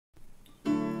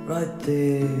right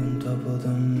there on top of the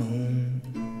moon.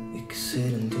 We could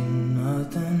sit and do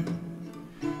nothing.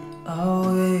 I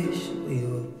wish we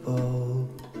were bold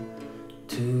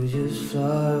to just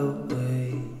fly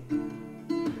away.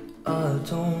 I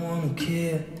don't wanna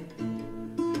care,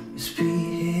 just be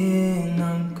here and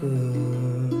I'm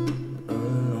good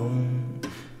alone.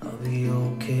 I'll be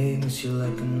okay, miss you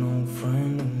like an old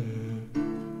friend.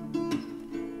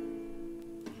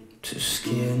 Too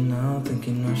scared now,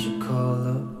 thinking I should call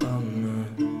up, I'm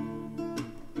not.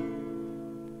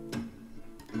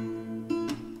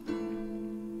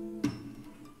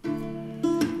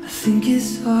 I think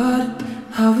it's hard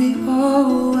how we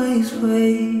always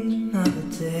wait another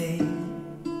day,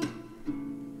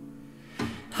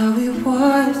 how we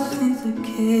watch things that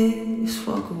can't just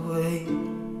walk away.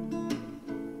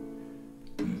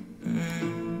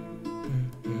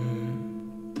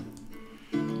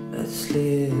 Let's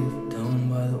live down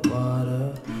by the water,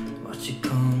 watch it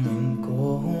come and go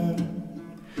home.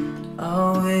 I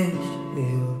wish we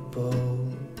were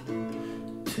bold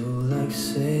to like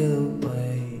sail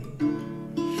away.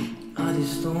 I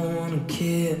just don't wanna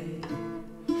care.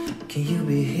 Can you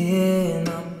be here and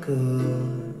I'm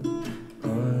good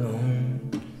alone?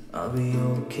 I'll be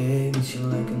okay, miss you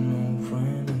like an old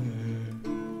friend.